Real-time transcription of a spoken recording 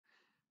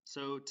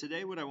So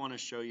today what I want to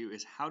show you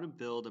is how to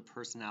build a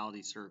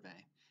personality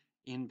survey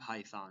in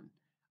Python.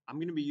 I'm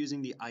going to be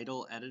using the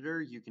idle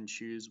editor. You can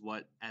choose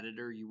what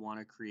editor you want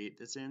to create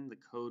this in. The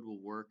code will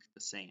work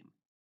the same.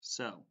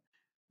 So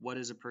what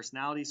is a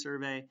personality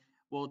survey?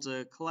 Well, it's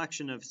a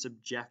collection of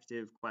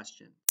subjective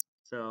questions.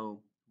 So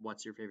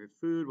what's your favorite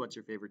food? What's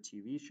your favorite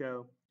TV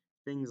show?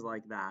 Things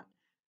like that.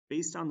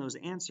 Based on those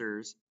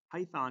answers,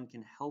 Python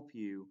can help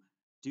you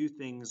do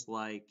things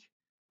like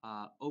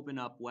open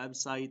up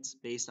websites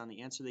based on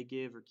the answer they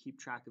give or keep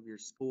track of your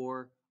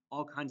score,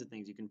 all kinds of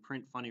things. You can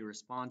print funny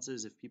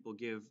responses if people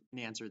give an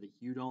answer that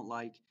you don't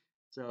like,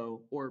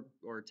 so or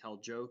tell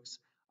jokes.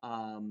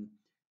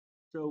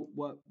 So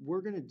what we're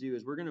going to do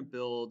is we're going to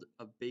build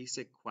a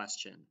basic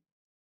question.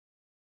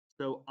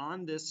 So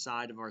on this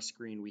side of our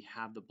screen, we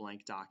have the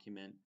blank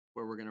document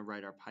where we're going to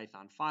write our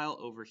Python file.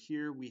 Over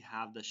here, we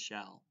have the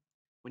shell.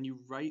 When you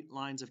write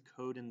lines of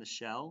code in the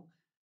shell,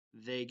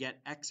 they get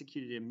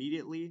executed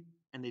immediately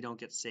and they don't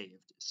get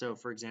saved. So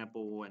for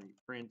example, when you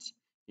print,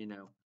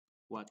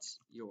 what's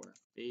your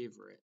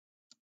favorite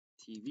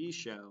TV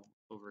show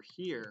over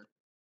here,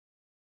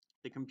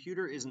 the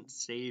computer isn't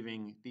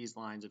saving these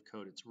lines of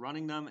code. It's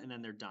running them and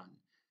then they're done.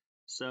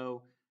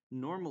 So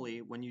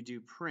normally when you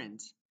do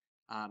print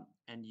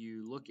and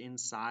you look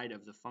inside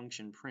of the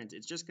function print,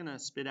 it's just going to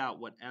spit out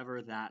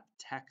whatever that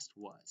text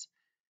was.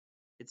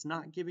 It's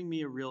not giving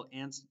me a real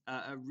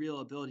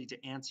ability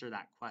to answer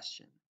that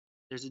question.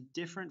 There's a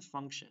different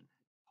function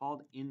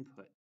called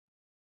input.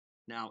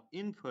 Now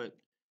input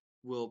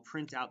will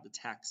print out the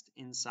text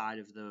inside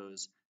of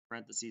those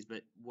parentheses,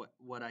 but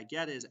what I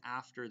get is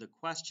after the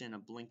question a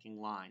blinking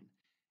line,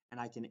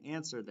 and I can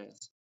answer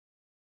this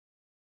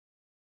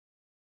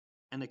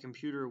and the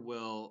computer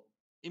will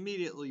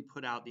immediately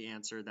put out the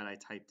answer that I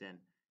typed in.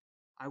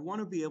 I want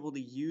to be able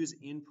to use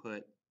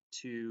input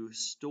to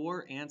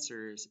store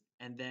answers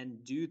and then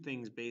do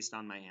things based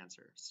on my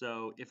answer.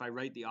 So if I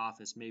write The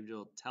Office, maybe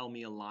it'll tell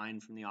me a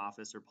line from The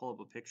Office or pull up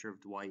a picture of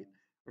Dwight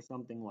or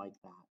something like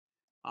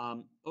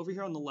that. Over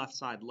here on the left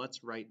side,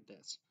 let's write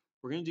this.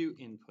 We're going to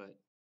do input.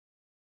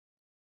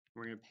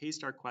 We're going to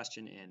paste our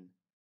question in.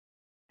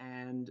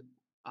 And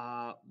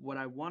what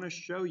I want to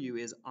show you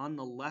is on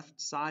the left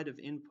side of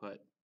input,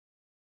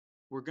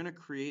 we're going to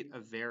create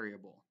a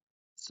variable.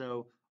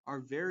 So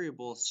our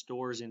variable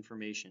stores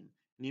information,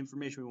 and the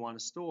information we want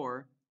to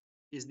store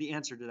is the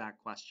answer to that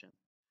question.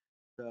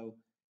 So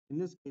in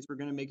this case, we're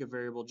going to make a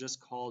variable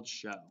just called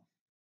show,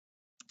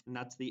 and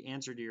that's the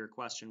answer to your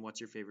question, what's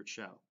your favorite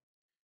show?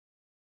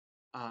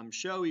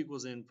 Show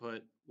equals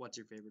input, what's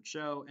your favorite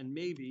show? And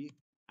maybe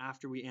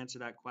after we answer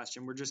that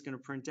question, we're just going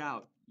to print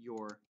out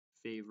your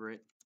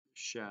favorite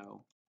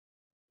show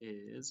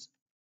is,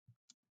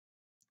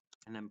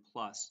 and then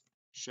plus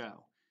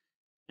show.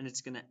 And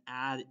it's going to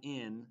add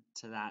in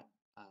to that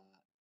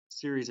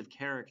series of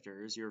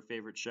characters, your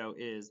favorite show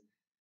is,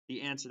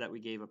 the answer that we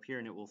gave up here,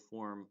 and it will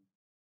form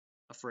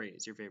a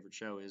phrase. Your favorite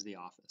show is The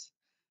Office.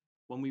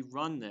 When we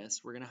run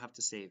this, we're going to have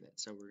to save it.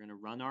 So we're going to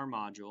run our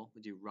module.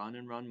 We do run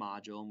and run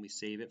module, and we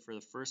save it for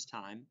the first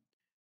time.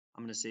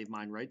 I'm going to save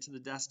mine right to the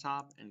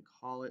desktop and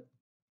call it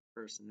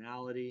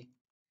personality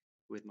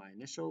with my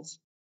initials.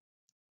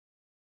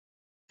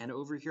 And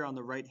over here on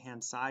the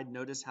right-hand side,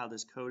 notice how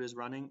this code is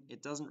running.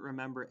 It doesn't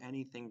remember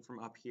anything from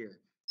up here.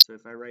 So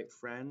if I write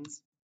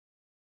friends,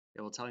 it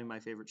will tell me my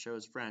favorite show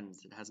is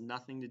Friends. It has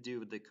nothing to do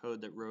with the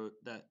code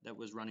that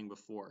was running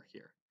before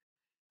here.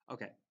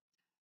 Okay,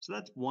 so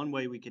that's one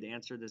way we could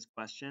answer this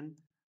question.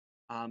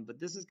 But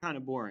this is kind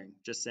of boring,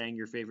 just saying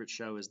your favorite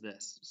show is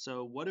this.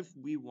 So what if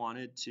we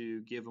wanted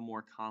to give a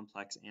more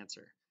complex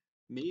answer?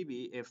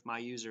 Maybe if my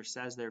user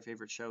says their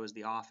favorite show is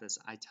The Office,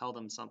 I tell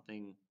them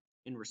something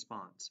in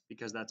response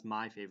because that's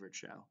my favorite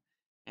show.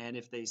 And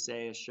if they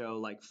say a show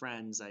like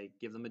Friends, I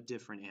give them a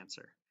different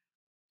answer.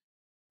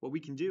 What we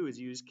can do is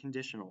use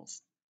conditionals.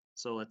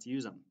 So let's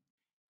use them.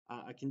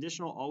 A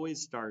conditional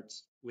always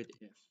starts with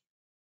if.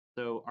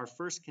 So our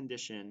first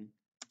condition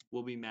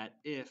will be met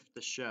if the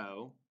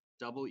show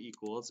double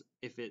equals,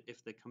 if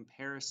the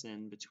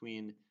comparison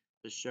between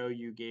the show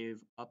you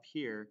gave up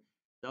here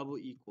double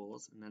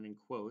equals, and then in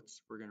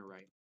quotes, we're going to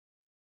write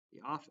The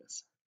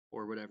Office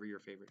or whatever your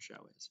favorite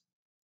show is.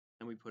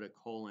 And we put a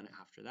colon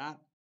after that.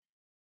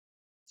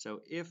 So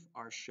if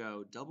our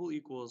show double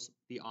equals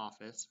The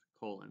Office,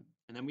 colon,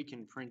 and then we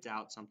can print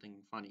out something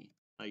funny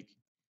like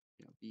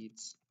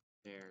Beats,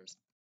 Bears,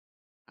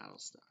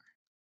 Battlestar,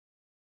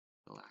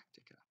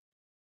 Galactica.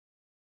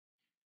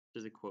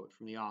 There's a quote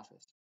from The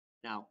Office.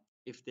 Now,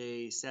 if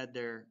they said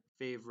their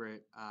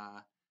favorite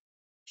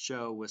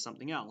show was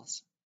something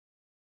else,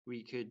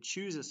 we could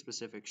choose a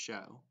specific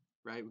show,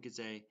 right? We could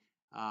say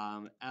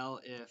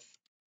if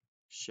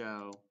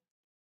show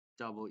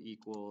double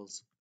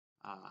equals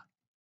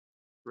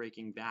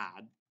Breaking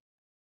Bad.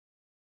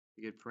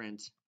 We could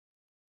print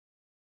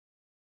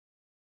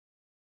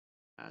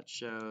that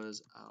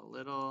show's a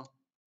little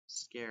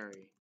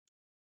scary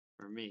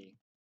for me.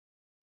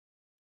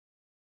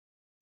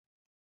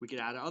 We could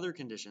add other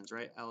conditions,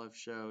 right? If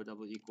show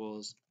double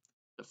equals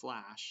The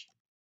Flash.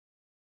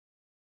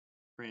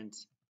 Print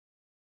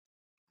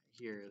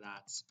here,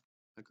 that's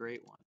a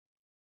great one.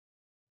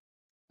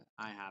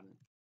 I haven't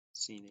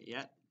seen it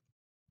yet,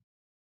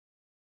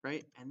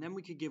 right? And then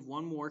we could give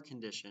one more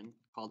condition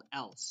called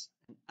else.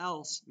 And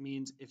else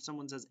means if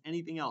someone says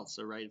anything else,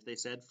 so right, if they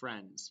said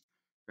friends,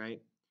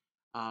 right?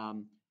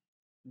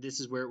 This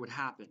is where it would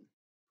happen.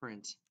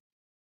 Print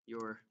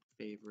your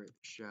favorite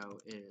show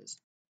is,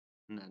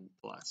 and then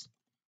plus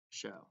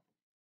show,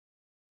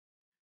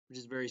 which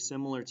is very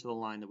similar to the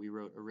line that we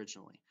wrote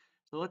originally.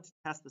 So let's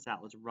test this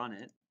out. Let's run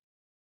it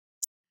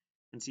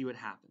and see what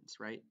happens,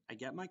 right? I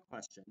get my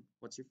question,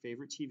 what's your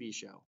favorite TV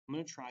show? I'm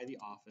going to try The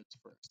Office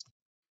first.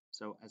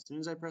 So as soon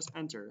as I press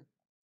enter,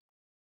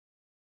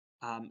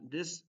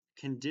 this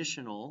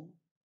conditional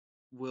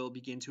will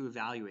begin to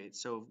evaluate.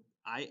 So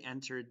I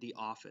entered The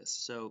Office.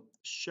 So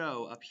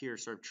show up here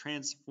sort of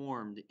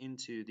transformed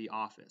into The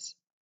Office.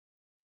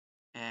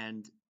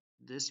 And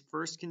this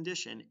first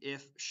condition,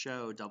 if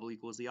show double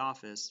equals The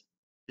Office,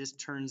 this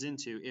turns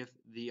into if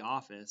The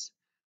Office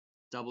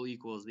double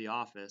equals The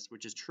Office,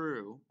 which is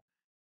true,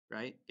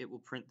 right? It will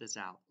print this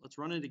out. Let's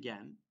run it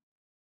again.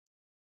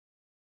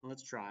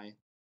 Let's try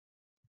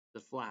the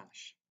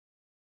flash.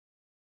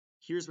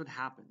 Here's what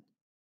happened.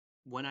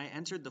 When I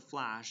entered the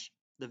flash,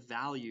 the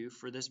value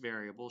for this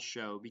variable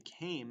show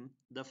became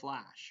the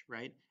flash,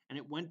 right? And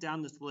it went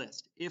down this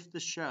list. If the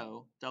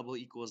show double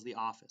equals The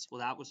Office,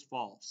 well, that was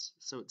false,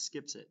 so it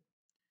skips it.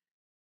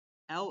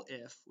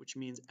 Elif, which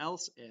means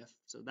else if,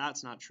 so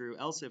that's not true.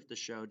 Else if the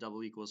show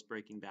double equals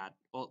Breaking Bad,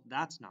 well,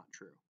 that's not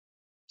true.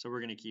 So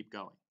we're going to keep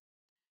going.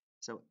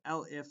 So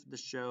elif the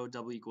show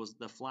double equals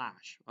The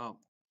Flash. Oh,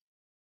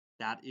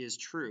 that is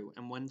true.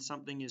 And when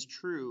something is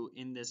true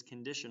in this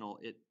conditional,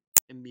 it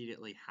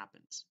immediately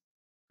happens,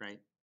 right?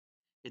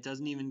 It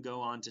doesn't even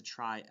go on to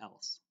try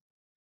else.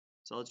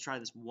 So let's try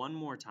this one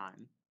more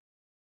time.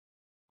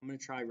 I'm going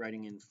to try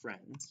writing in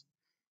friends.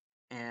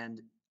 And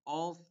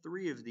all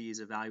three of these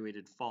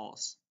evaluated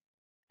false.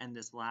 And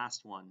this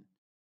last one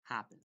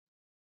happened,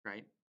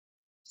 right?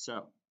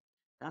 So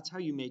that's how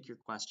you make your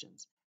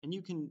questions. And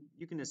you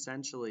can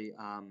essentially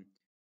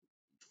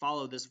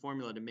follow this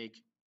formula to make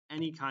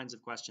any kinds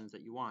of questions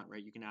that you want,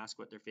 right? You can ask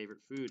what their favorite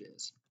food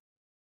is.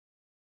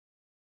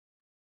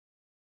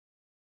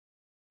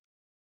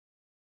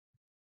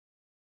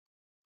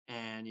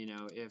 And, you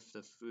know, if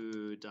the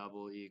food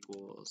double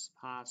equals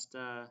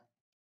pasta,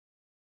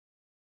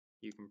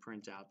 you can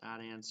print out that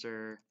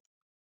answer.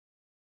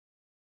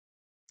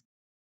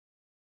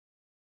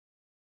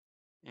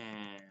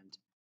 And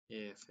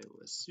if it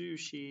was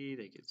sushi,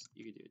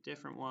 you could do a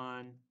different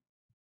one.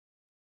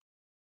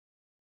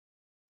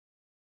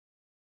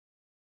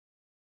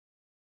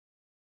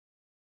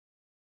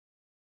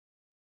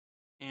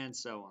 And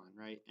so on,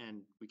 right?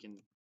 And we can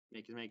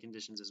make as many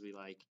conditions as we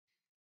like.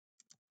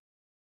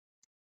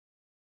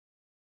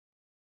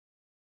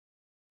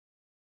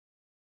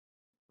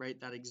 Right?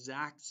 That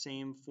exact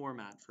same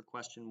format for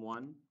question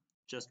 1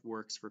 just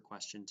works for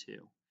question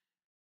 2.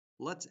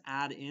 Let's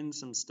add in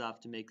some stuff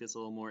to make this a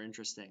little more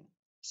interesting.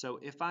 So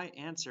if I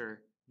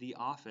answer The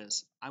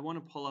Office, I want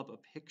to pull up a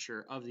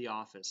picture of The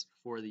Office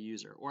for the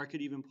user, or I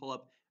could even pull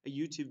up a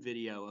YouTube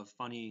video of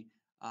funny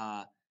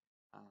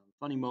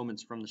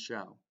moments from the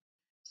show.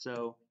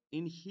 So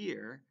in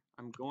here,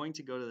 I'm going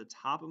to go to the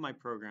top of my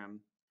program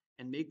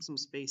and make some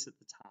space at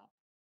the top.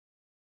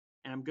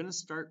 And I'm going to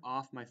start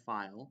off my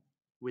file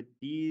with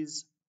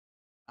these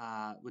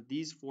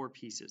 4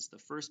 pieces. The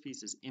first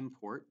piece is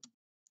import.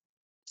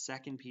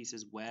 Second piece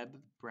is web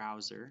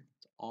browser.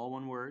 It's all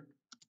one word.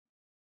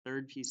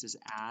 Third piece is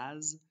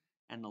as,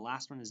 and the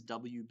last one is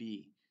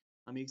WB.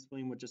 Let me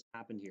explain what just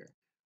happened here.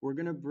 We're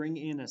going to bring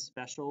in a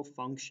special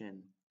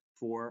function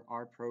for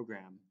our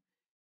program.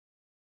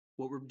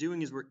 What we're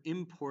doing is we're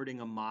importing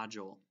a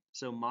module.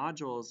 So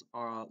modules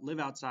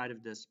live outside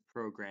of this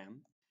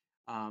program.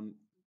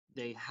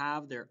 They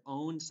have their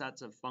own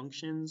sets of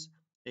functions.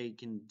 They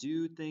can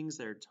do things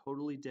that are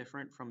totally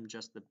different from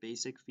just the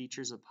basic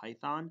features of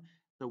Python.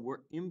 So we're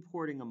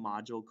importing a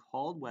module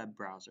called web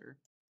browser.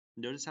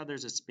 Notice how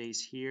there's a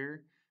space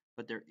here,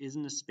 but there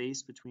isn't a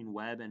space between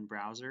web and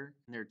browser,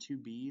 and there are 2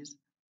 B's.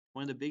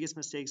 One of the biggest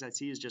mistakes I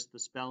see is just the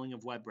spelling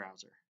of web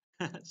browser.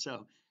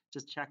 So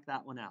just check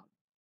that one out.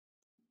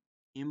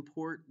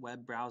 Import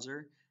web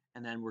browser,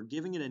 and then we're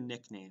giving it a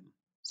nickname.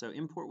 So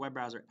import web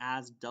browser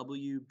as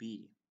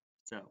WB.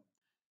 So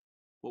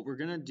what we're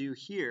going to do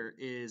here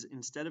is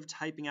instead of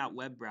typing out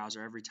web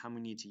browser every time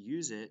we need to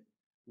use it,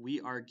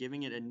 we are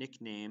giving it a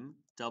nickname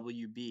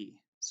WB.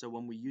 So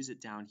when we use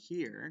it down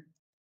here,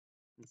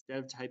 instead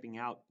of typing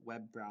out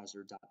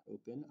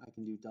webbrowser.open, I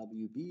can do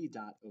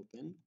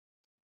WB.open,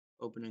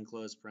 open and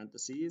close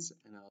parentheses,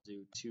 and I'll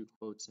do 2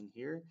 quotes in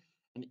here.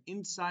 And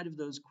inside of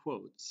those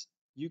quotes,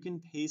 you can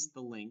paste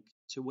the link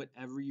to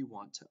whatever you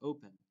want to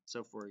open.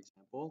 So for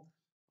example,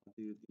 I'll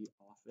do the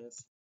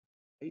office,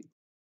 right?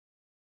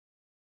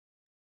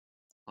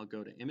 I'll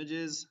go to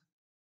images,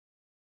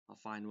 I'll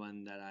find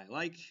one that I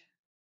like,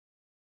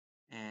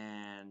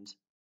 and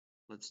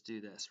let's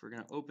do this. We're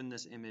going to open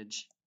this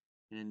image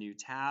in a new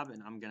tab,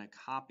 and I'm going to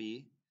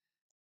copy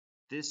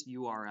this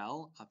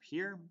URL up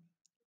here,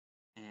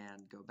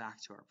 and go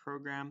back to our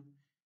program.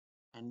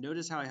 And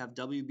notice how I have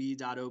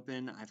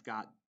wb.open. I've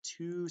got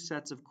two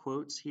sets of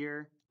quotes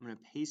here. I'm going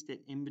to paste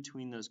it in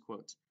between those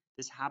quotes.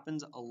 This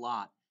happens a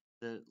lot.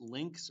 The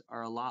links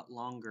are a lot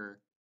longer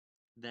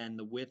than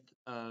the width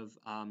of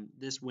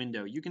this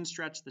window. You can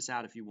stretch this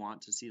out if you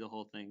want to see the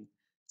whole thing.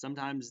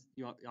 Sometimes,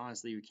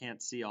 honestly, you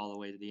can't see all the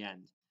way to the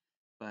end.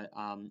 But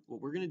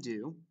what we're going to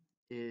do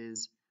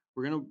is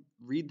we're going to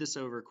read this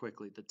over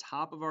quickly. The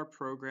top of our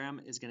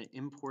program is going to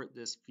import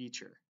this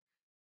feature,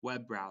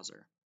 web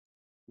browser.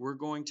 We're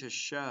going to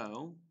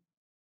show,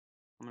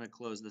 I'm going to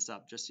close this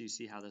up just so you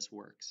see how this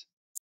works.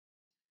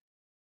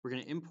 We're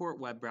going to import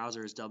web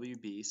browser as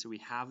WB, so we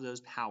have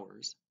those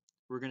powers.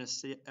 We're going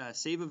to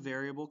save a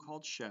variable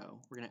called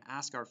show. We're going to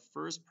ask our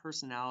first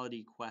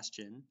personality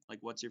question, like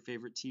what's your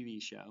favorite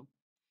TV show?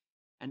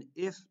 And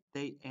if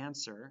they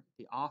answer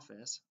The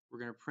Office, we're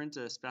going to print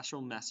a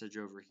special message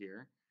over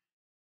here.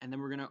 And then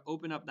we're going to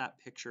open up that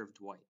picture of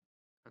Dwight.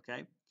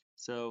 Okay,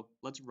 so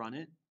let's run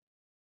it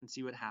and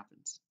see what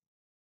happens.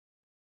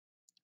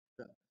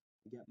 So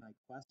I get my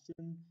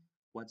question,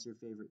 what's your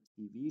favorite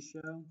TV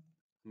show?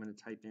 I'm going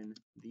to type in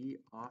The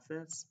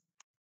Office.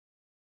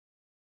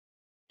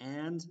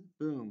 And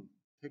boom,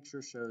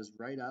 picture shows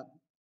right up.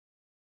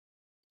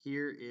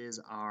 Here is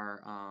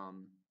our,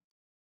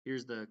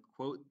 here's the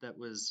quote that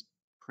was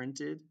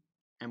printed,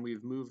 and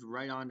we've moved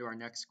right on to our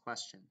next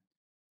question.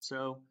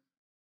 So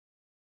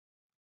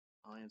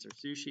I'll answer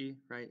sushi,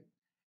 right?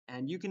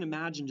 And you can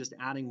imagine just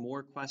adding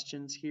more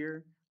questions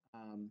here.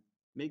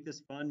 Make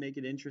this fun, make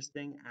it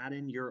interesting, add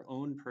in your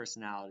own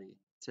personality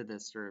to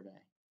this survey,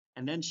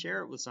 and then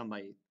share it with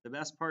somebody. The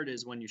best part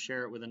is when you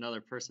share it with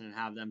another person and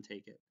have them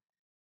take it.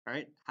 All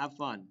right, have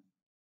fun.